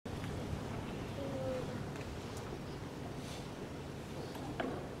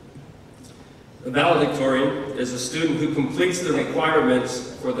The valedictorian is a student who completes the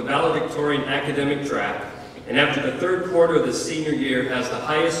requirements for the valedictorian academic track and after the third quarter of the senior year has the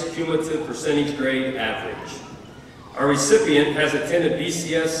highest cumulative percentage grade average. Our recipient has attended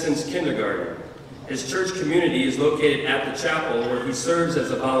BCS since kindergarten. His church community is located at the chapel where he serves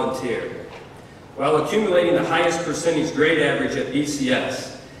as a volunteer. While accumulating the highest percentage grade average at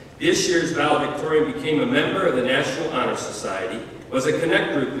BCS, this year's valedictorian became a member of the National Honor Society, was a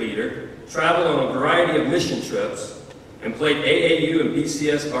Connect Group leader, traveled on a variety of mission trips, and played AAU and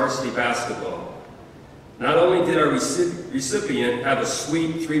BCS varsity basketball. Not only did our recipient have a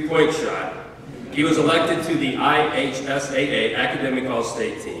sweet three-point shot, he was elected to the IHSAA Academic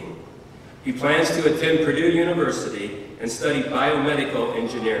All-State Team. He plans to attend Purdue University and study biomedical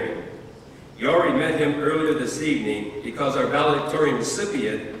engineering. You already met him earlier this evening because our valedictorian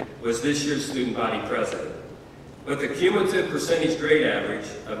recipient was this year's student body president. With a cumulative percentage grade average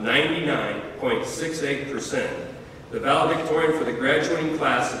of 99.68%, the valedictorian for the graduating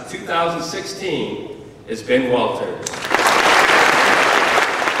class of 2016 is Ben Walters.